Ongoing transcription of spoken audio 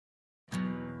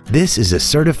This is a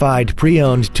certified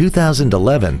pre-owned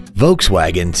 2011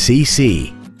 Volkswagen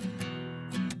CC.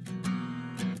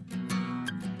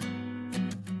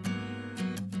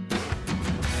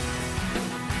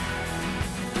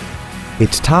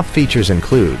 Its top features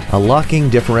include a locking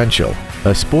differential,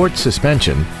 a sport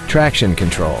suspension, traction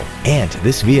control, and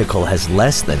this vehicle has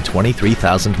less than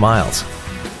 23,000 miles.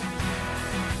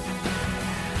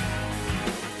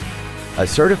 A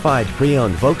certified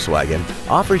pre-owned Volkswagen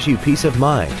offers you peace of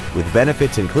mind with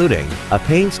benefits including a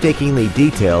painstakingly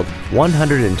detailed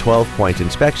 112-point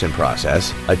inspection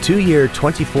process, a 2-year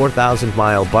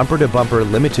 24,000-mile bumper-to-bumper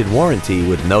limited warranty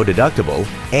with no deductible,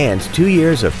 and 2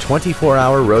 years of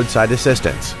 24-hour roadside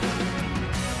assistance.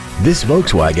 This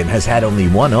Volkswagen has had only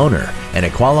one owner and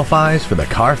it qualifies for the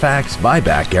Carfax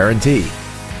buyback guarantee.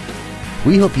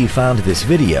 We hope you found this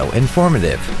video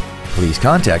informative. Please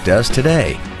contact us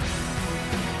today.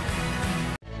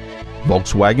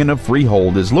 Volkswagen of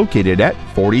Freehold is located at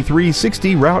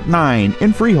 4360 Route 9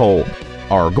 in Freehold.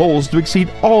 Our goal is to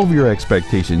exceed all of your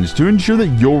expectations to ensure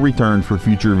that you'll return for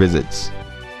future visits.